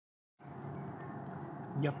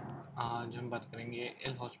Yup आज हम बात करेंगे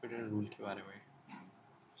एल हॉस्पिटल रूल के बारे में।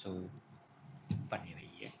 सो बनी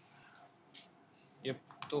रही है। यप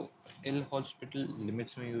तो एल हॉस्पिटल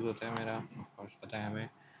लिमिट्स में यूज़ होता है मेरा, ऑफ कोर्स पता है हमें।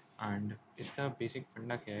 एंड इसका बेसिक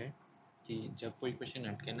फंडा क्या है कि जब कोई क्वेश्चन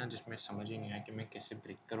अटके ना जिसमें समझ ही नहीं आया कि मैं कैसे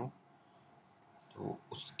ब्रेक करूं, तो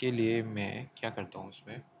उसके लिए मैं क्या करता हूँ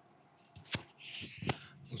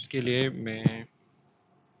उसके लिए मैं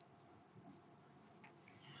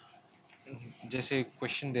जैसे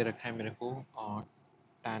क्वेश्चन दे रखा है मेरे को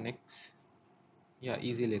tan x या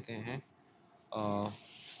इजी लेते हैं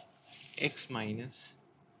x minus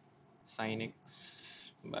sign x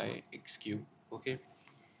bye x cube. Okay,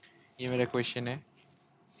 ये मेरा क्वेश्चन है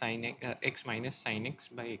sine x minus sine x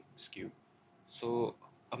by x cube. सो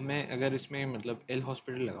अब मैं अगर इसमें मतलब एल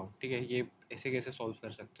हॉस्पिटल लगाऊँ, ठीक है, ये ऐसे कैसे सॉल्व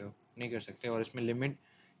कर सकते हो, नहीं कर सकते, और इसमें limit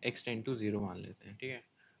x tend to zero मान लेते हैं। ठीक है,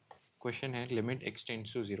 क्वेश्चन है limit x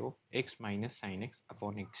tends to zero x minus sine x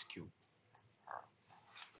upon x cube.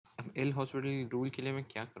 अब एल हॉस्पिटल रूल के लिए मैं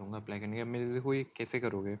क्या करूँगा अप्लाई करने का, मेरे देखो ये कैसे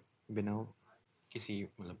करोगे बिना किसी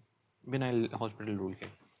मतलब बिना हॉस्पिटल रूल के।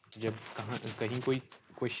 तो जब कहीं कोई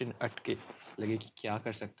क्वेश्चन अटके लगे कि क्या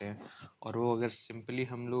कर सकते हैं, और वो अगर सिंपली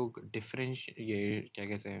हम लोग ये क्या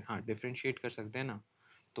कहते हैं, हाँ डिफ्रेंशिएट कर सकते हैं ना,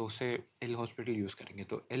 तो उसे एल हॉस्पिटल यूज़ करेंगे।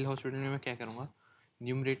 तो एल हॉस्पिटल में मैं क्या करूँगा,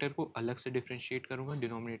 न्यूमरेटर को अलग से डिफ्रेंशिएट करूँगा,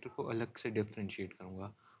 डिनोमिनेटर को अलग से डिफ्रेंशिएट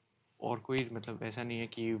करूँगा। और कोई मतलब ऐसा नहीं है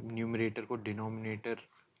कि न्यूमरेटर को डिनोमिनेटर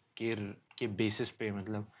के के बेसिस पे,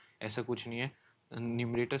 मतलब ऐसा कुछ नहीं है।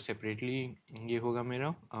 न्यूमरेटर सेपरेटली ये होगा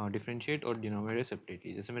मेरा डिफरेंशिएट, और डिनोमिनेटर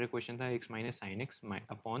सेपरेटली। जैसे मेरा क्वेश्चन था x minus sine x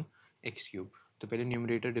upon x cube, तो पहले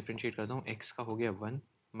न्यूमरेटर डिफरेंशिएट करता हूँ, एक्स का हो गया one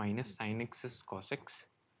minus sine x cos x,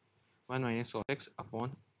 one minus cos x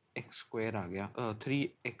upon x square आ गया, थ्री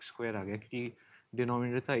एक्स स्क्वायर आ गया, क्योंकि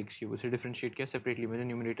डिनोमिनेटर था एक्स क्यूब, उसे डिफरेंशिएट किया सेपरेटली। मेरे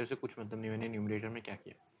न्यूमरेटर से कुछ मतलब नहीं, मैंने न्यूमरेटर में क्या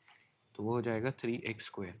किया, तो वो हो जाएगा थ्री एक्स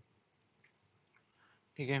स्क्वायर।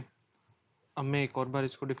 ठीक है, अब मैं एक और बार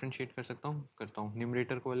इसको डिफरेंशिएट कर सकता हूँ, करता हूँ,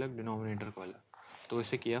 न्यूमरेटर को अलग डिनोमिनेटर को अलग। तो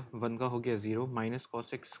इसे किया, वन का हो गया ज़ीरो, माइनस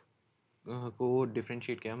कॉस एक्स को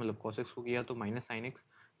डिफरेंशिएट किया, मतलब कॉस एक्स को किया तो minus sine x,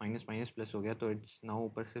 minus minus plus हो गया, तो इट्स नाउ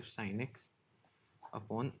ऊपर सिर्फ sine x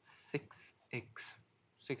upon six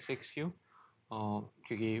x क्यों,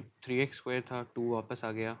 क्योंकि थ्री एक्स स्क्वायर था, टू वापस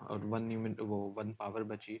आ गया और वन पावर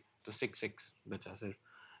बची, तो सिक्स एक्स बचा सिर्फ।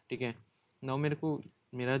 ठीक है, नाउ मेरे को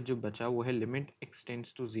मेरा जो बचा वो है limit x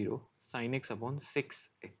tends to zero sine x upon six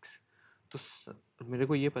x. तो मेरे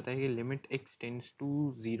को ये पता है कि limit x tends to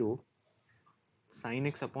zero sine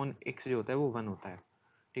x upon x जो होता है वो वन होता है।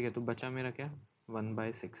 ठीक है, तो बचा मेरा क्या, वन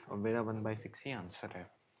बाई सिक्स, और मेरा one by six he answer है।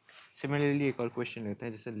 सिमिलरली एक और क्वेश्चन लेते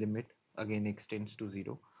हैं, जैसे limit again x tends to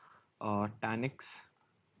zero tan x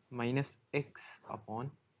minus x upon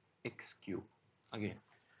x cube. Again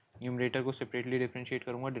numerator को सेपरेटली डिफरेंशिएट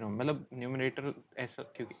करूँगा, मतलब न्यूमरेटर ऐसा,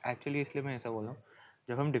 क्योंकि एक्चुअली इसलिए मैं ऐसा बोल रहा हूँ,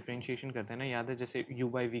 जब हम डिफरेंशिएशन करते हैं ना, याद है जैसे u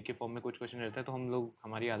बाई वी के फॉर्म में कुछ क्वेश्चन रहता है, तो हम लोग,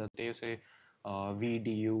 हमारी आदत है उसे we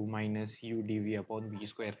D you minus U D we upon we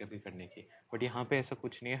square करके करने की। बट यहाँ पे ऐसा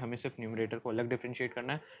कुछ नहीं है, हमें सिर्फ न्यूमरेटर को अलग डिफरेंशिएट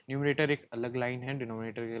करना है। न्यूमरेटर एक अलग लाइन है,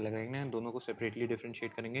 डिनोमिनेटर एक अलग लाइन है, दोनों को सेपरेटली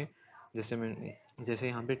डिफरेंशिएट करेंगे। जैसे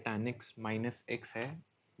यहाँ पे tan x माइनस एक्स है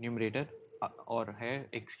न्यूमरेटर, और है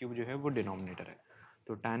एक्स क्यूब जो है वो डिनोमिनेटर है।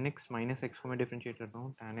 तो tan x माइनस एक्स को मैं डिफ्रेंशिएट करता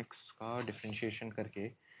हूँ, tan x का डिफ्रेंशिएशन करके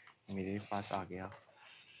मेरे पास आ गया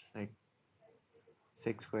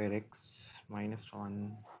six square x minus one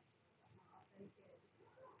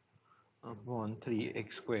upon three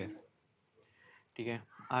x square. ठीक है,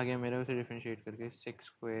 आ गया मेरा, उसे डिफ्रेंशिएट करके six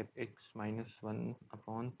square x minus one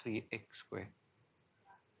upon three x square.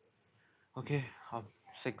 Okay, अब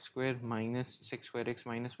six square x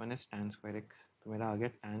minus one is tan square x, तो मेरा आ गया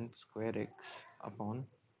tan square x upon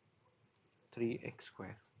three x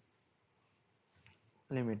square,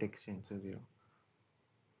 limit x tends to zero.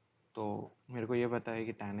 तो मेरे को ये पता है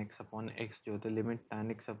कि tan x अपॉन एक्स जो होता है, limit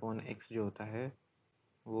tan x upon x जो होता है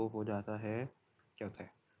वो हो जाता है, क्या होता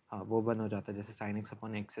है, हाँ वो वन हो जाता है। जैसे sin x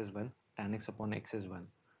upon x is one, tan x upon x is one.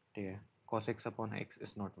 ठीक है, cos x upon x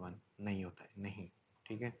is not one, नहीं होता है, नहीं।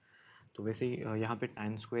 ठीक है, तो वैसे ही यहाँ पे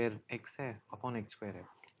tan स्क्वायर एक्स है अपॉन एक्स स्क्वायर है,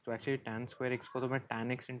 तो एक्चुअली tan स्क्वायर एक्स को तो मैं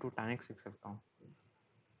tan x into tan x लिख सकता हूँ,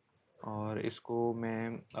 और इसको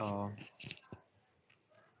मैं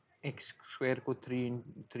एक्स स्क्वायर को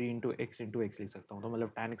थ्री इंटू एक्स लिख सकता हूँ, तो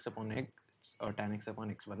मतलब tan x अपॉन एक्स और tan x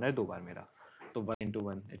अपॉन एक्स बन रहा है दो बार मेरा, तो वन इंटू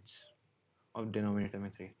वन इट्स, और डिनोमिनेटर में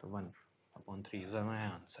थ्री, तो one upon three is my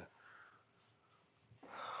answer.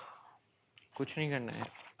 कुछ नहीं करना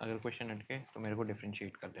है, अगर क्वेश्चन अटके तो मेरे को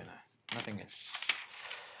डिफरेंशिएट कर देना है, नथिंग एल्स।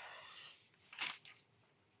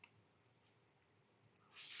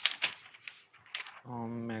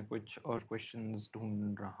 मैं कुछ और क्वेश्चंस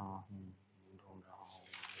ढूंढ रहा हूँ।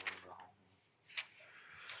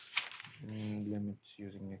 limits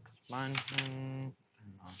using expansion.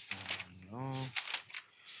 No.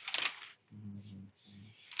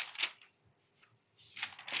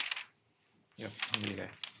 Yep, मिल गए.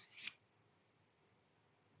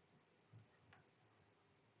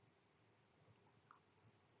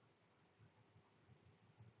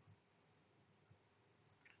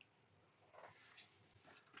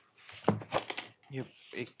 ये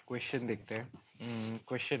एक क्वेश्चन देखते हैं.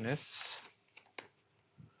 क्वेश्चन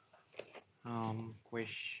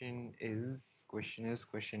इज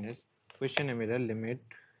क्वेश्चन है मेरा.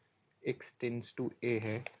 Limit x tends to a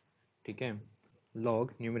है, ठीक है.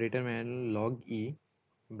 लॉग न्यूमरेटर में है लॉग e,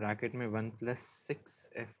 ब्रैकेट में 1 plus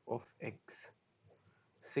 6f of x,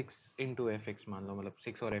 6 into F x मान लो, मतलब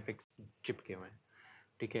 6 और एफ एक्स चिपके हुए हैं,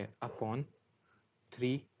 ठीक है, अपॉन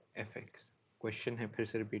 3f(x). क्वेश्चन है, फिर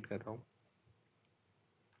से रिपीट कर रहा हूँ.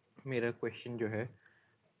 मेरा क्वेश्चन जो है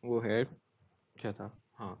वो है, क्या था,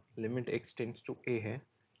 हाँ, limit x tends to a है,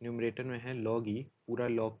 न्यूमरेटर में है log e, पूरा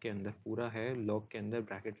log के अंदर, पूरा है log के अंदर,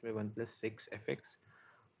 ब्रैकेट में 1 प्लस 6f(x),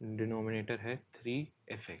 डिनोमिनेटर है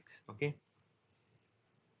 3f(x). ओके,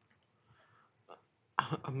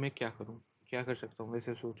 अब मैं क्या करूँ, क्या कर सकता हूँ?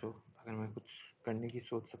 वैसे सोचो, अगर मैं कुछ करने की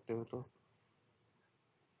सोच सकते हो तो.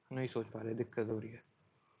 नहीं सोच पा रहे, दिक्कत हो रही है.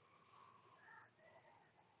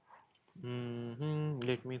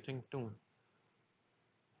 Let me think to.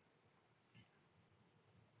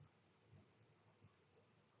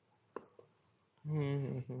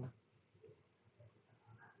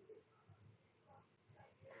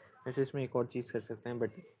 वैसे इसमें एक और चीज़ कर सकते हैं,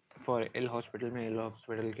 बट फॉर एल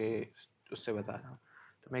हॉस्पिटल के उससे बता रहा हूँ.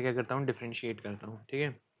 तो मैं क्या करता हूँ, डिफ्रेंशिएट करता हूँ, ठीक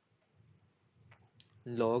है.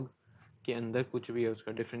 लॉग के अंदर कुछ भी है,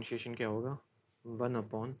 उसका डिफ्रेंशिएशन क्या होगा,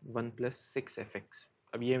 1/1 प्लस 6f(x).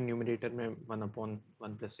 अब ये न्यूमरेटर में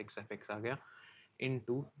 1/1 प्लस 6f(x) आ गया,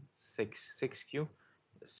 इनटू 6 क्यों,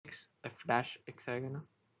 6f(x) आएगा ना.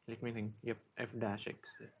 Let me think, yup,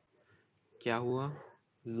 f(x) क्या हुआ,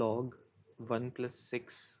 log 1 प्लस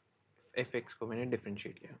 6f(x) को मैंने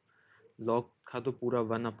डिफ्रेंशिएट किया. log था तो पूरा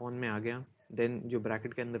 1/, में आ गया, देन जो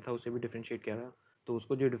ब्रैकेट के अंदर था उसे भी डिफ्रेंशिएट किया रहा, तो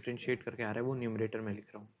उसको जो डिफ्रेंशिएट करके आ रहा है वो न्यूमरेटर में लिख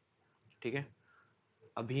रहा हूँ, ठीक है.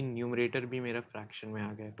 अभी न्यूमरेटर भी मेरा फ्रैक्शन में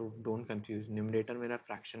आ गया है, तो डोंट कंफ्यूज. न्यूमरेटर मेरा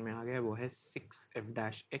फ्रैक्शन में आ गया है, वो है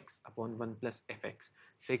 6f(x) upon 1 plus f(x).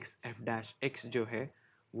 6f(x) जो है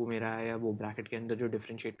वो मेरा आया वो ब्रैकेट के अंदर जो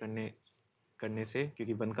डिफ्रेंशिएट करने से,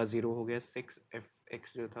 क्योंकि 1 का 0 हो गया,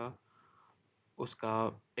 6f(x) जो था उसका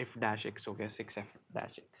f(x) हो गया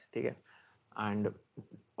 6f(x), ठीक है. एंड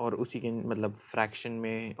और उसी के मतलब फ्रैक्शन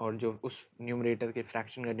में, और जो उस न्यूमरेटर के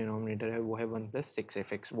फ्रैक्शन का डिनोमिनेटर है वो है 1 प्लस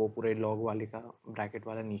 6f(x), वो पूरे लॉग वाले का ब्रैकेट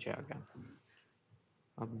वाला नीचे आ गया.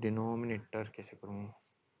 अब डिनोमिनेटर कैसे करूँ,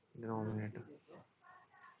 डिनोमिनेटर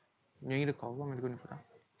यहीं रखा होगा, मेरे को नहीं पता.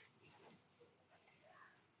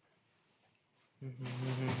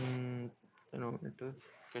 डिनोमिनेटर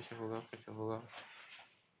कैसे होगा.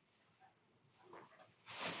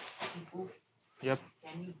 Yup,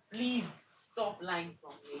 Can you please stop lying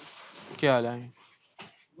from me? क्या लाए?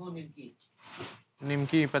 No Nimki.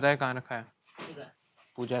 निमकी पता है कहाँ रखा है? इधर.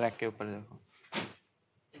 पूजा रैक के ऊपर देखो.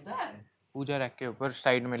 इधर. पूजा रैक के ऊपर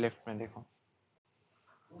साइड में, लेफ्ट में देखो.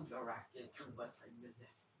 पूजा रैक के ऊपर साइड में है.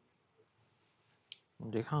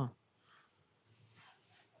 देखा?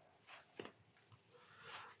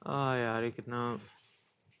 यार ये कितना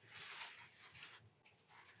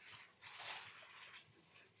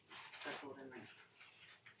कटोरे में.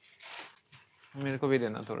 मेरे को भी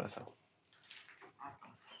देना थोड़ा सा.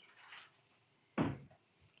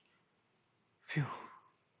 फ्यू,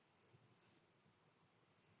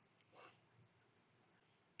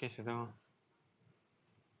 कैसे था?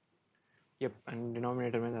 यप,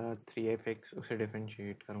 डिनोमिनेटर में था 3f(x), उसे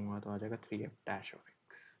डिफरेंशिएट करूंगा तो आ जाएगा 3f(x).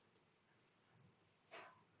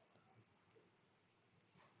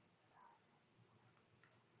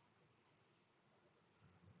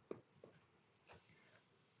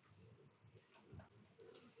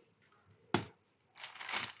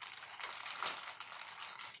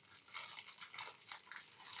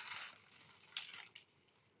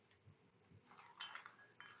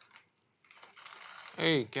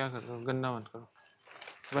 ए क्या कर रहे हो, गंदा मत करो.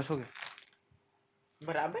 बस हो गया.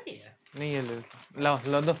 बराबर ही है. नहीं ये ले लो,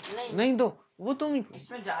 ला दो. नहीं दो, वो तुम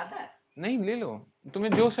इसमें ज्यादा है. नहीं, ले लो,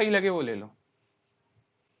 तुम्हें जो सही लगे वो ले लो.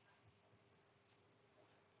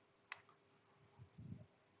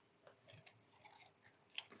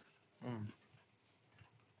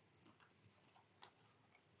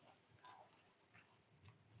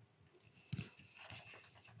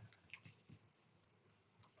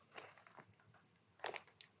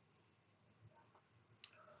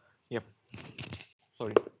 Yup,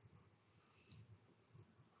 sorry.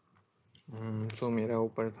 सो मेरा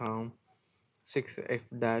ऊपर था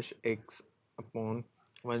 6f-x अपॉन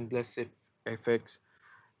 1 प्लस f(x),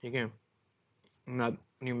 ठीक है ना।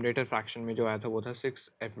 न्यूमरेटर फ्रैक्शन में जो आया था वो था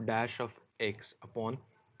 6f' अपॉन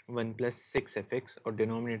 1 प्लस 6f(x) और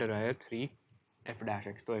डिनोमिनेटर आया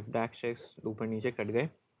 3f'(x). तो f'(x) ऊपर नीचे कट गए,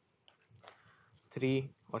 3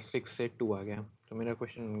 और 6 से 2 आ गया। तो मेरा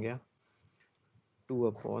क्वेश्चन बन गया 2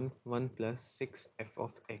 अपॉन 1 प्लस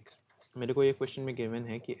 6f(x). मेरे को ये क्वेश्चन में गिवन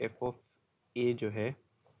है कि f ऑफ a जो है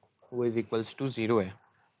वो इज इक्वल्स टू 0 है।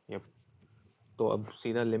 यप, तो अब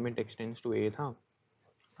सीधा लिमिट एक्सटेंड्स टू a था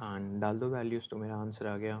एंड डाल दो वैल्यूज, तो मेरा आंसर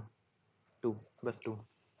आ गया 2, बस 2।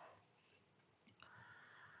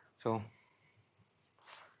 So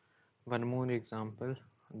one more example,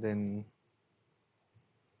 then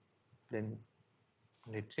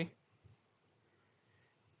let's see.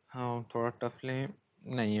 हाँ थोड़ा टफ लें,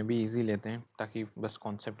 नहीं अभी इजी लेते हैं ताकि बस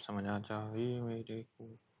कॉन्सेप्ट समझ आ जाए मेरे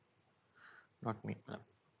को, नॉट मी मतलब।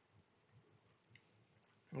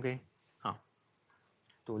 ओके हाँ,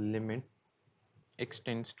 तो लिमिट x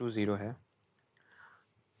टेंड्स टू 0 है,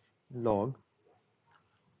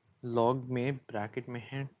 लॉग में ब्रैकेट में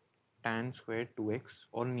है tan स्क्वायर 2x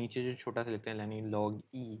और नीचे जो छोटा सा लिखते हैं यानी log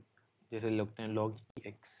e, जैसे लिखते हैं log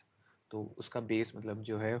x, तो उसका बेस मतलब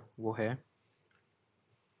जो है वो है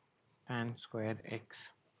tan स्क्वायर x।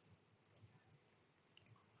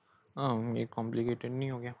 हाँ ये कॉम्प्लिकेटेड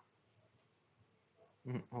नहीं हो गया?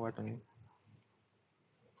 हुआ तो नहीं।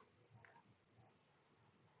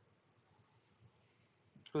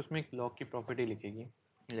 तो उसमें एक लॉग की प्रॉपर्टी लगेगी,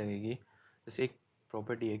 जैसे एक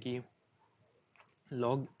प्रॉपर्टी है कि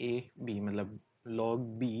log a b मतलब log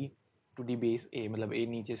b to the base a, मतलब a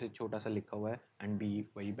नीचे से छोटा सा लिखा हुआ है एंड b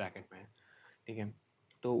वही ब्रैकेट में है, ठीक है।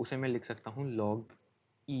 तो उसे मैं लिख सकता हूँ log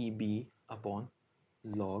e b upon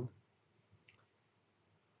log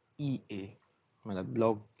e a, मतलब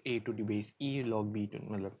log a to the base e log b to,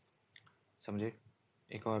 मतलब समझे।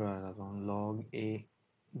 एक और बताता हूँ, log a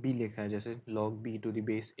b लिखा है जैसे log b to the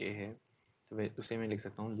base a है, तो उसे मैं लिख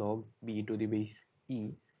सकता हूँ log b to the base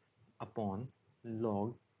e upon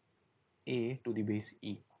log a to the base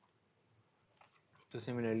e। तो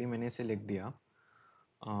सिमिलरली मैंने इसे लिख दिया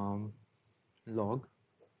log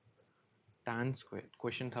tan स्क्वायर,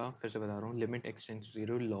 क्वेश्चन था फिर से बता रहा हूँ, limit x tends to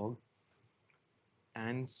 0 log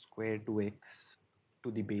tan square 2x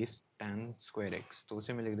to the base tan square x। तो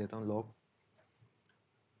उसे मैं लिख देता हूँ log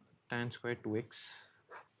tan square 2x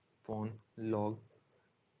upon log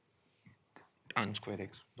tan square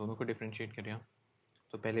x। दोनों को डिफ्रेंशिएट करिए,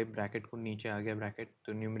 तो पहले ब्रैकेट को नीचे आ गया ब्रैकेट,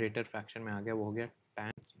 तो न्यूमरेटर फ्रैक्शन में आ गया, वो हो गया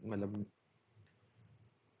tan मतलब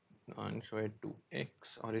tan स्क्वायर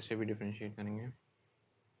 2x, और इसे भी डिफ्रेंशिएट करेंगे।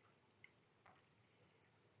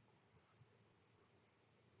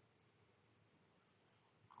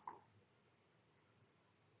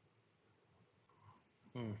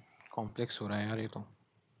 कॉम्प्लेक्स हो रहा है यार ये तो।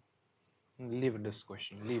 Leave this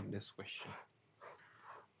question leave this question,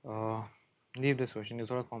 ये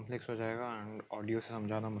थोड़ा कॉम्प्लेक्स हो जाएगा एंड ऑडियो से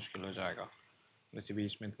समझाना मुश्किल हो जाएगा, वैसे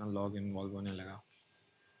बीच में इतना लॉग इन्वॉल्व होने लगा।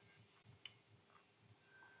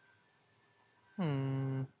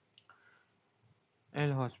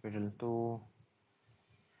 एल हॉस्पिटल तो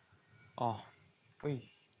कोई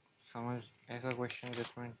समझ ऐसा क्वेश्चन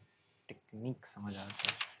जिसमें टेक्निक समझ आ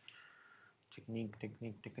जाए, technique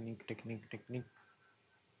technique technique technique technique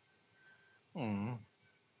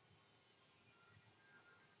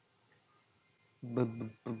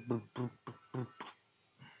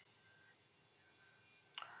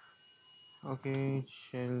okay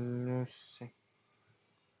चलो से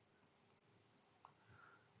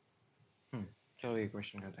चलो ये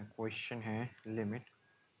क्वेश्चन करते हैं। क्वेश्चन है लिमिट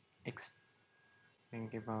x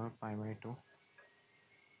की पावर π/2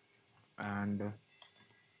 एंड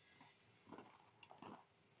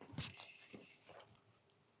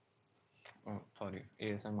सॉरी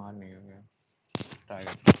ASMR नहीं हो गया, ट्राई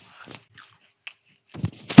करते हैं।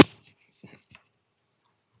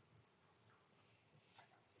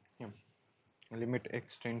 लिमिट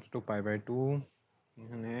x टेंड्स टू π/2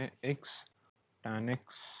 यानी x tan x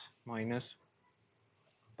minus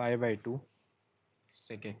π/2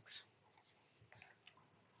 sec x।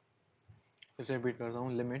 फिर से रिपीट करता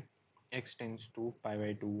हूँ, limit x tends to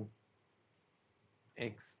π/2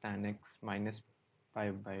 x tan x minus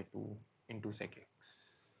π/2 into sec x।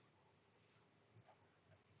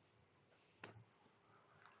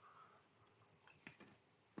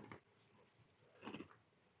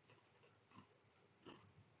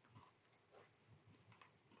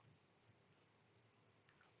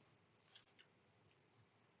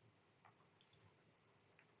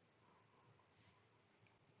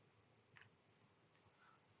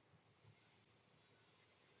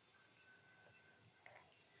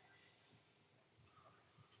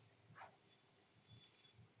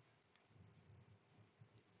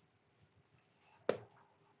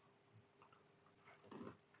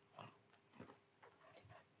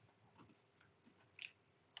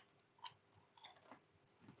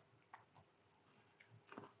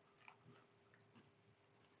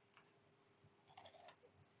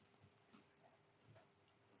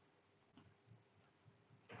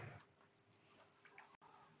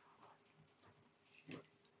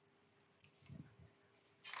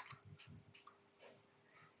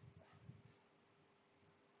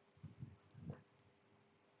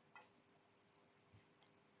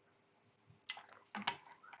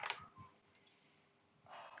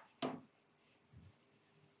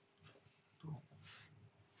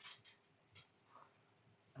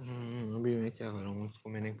 Terms को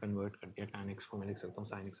मैंने कन्वर्ट कर दिया, tan x को मैं लिख सकता हूँ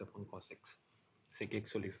sin x upon cos x, sec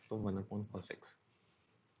x को लिख सकता हूँ 1 अपॉन cos x।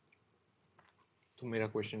 तो मेरा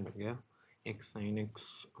क्वेश्चन बन गया x sin x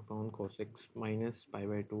upon cos x minus pi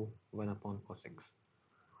by 2 1 upon cos x।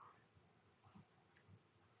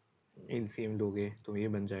 LCM लोगे तो ये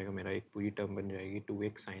बन जाएगा, मेरा एक पूरी टर्म बन जाएगी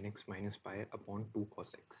 2x sin x minus pi upon 2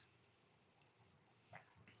 cos x।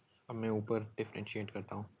 अब मैं ऊपर डिफ्रेंशिएट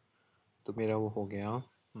करता हूँ तो मेरा वो हो गया,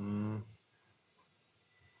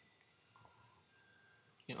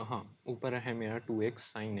 हाँ ऊपर है मेरा 2x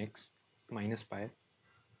sin x माइनस पाई,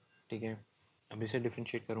 ठीक है। अब इसे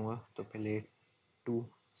डिफ्रेंशिएट करूँगा तो पहले 2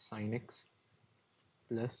 sin x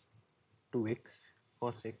plus 2x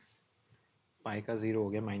cos x, पाई का 0 हो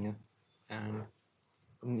गया माइनस,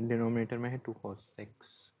 एंड डिनोमिनेटर में है 2 cos x,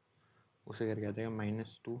 उसे करके आ जाएगा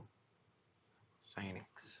 -2 sin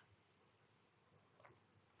x,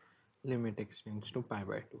 limit x tends to pi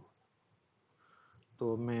by 2।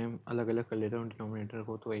 तो मैं अलग अलग कर लेता हूँ डिनोमिनेटर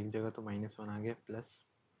को, तो एक जगह तो -1 आ गया, प्लस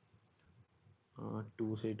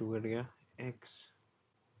 2 से 2 कट गया, x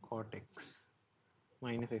cot x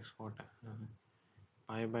minus x cot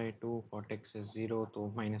pi by 2 cot x is 0, तो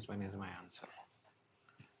 -1 is my answer।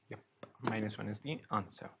 Yep, -1 is the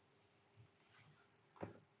answer।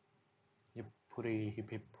 Yep, hooray, hip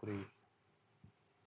hip hooray।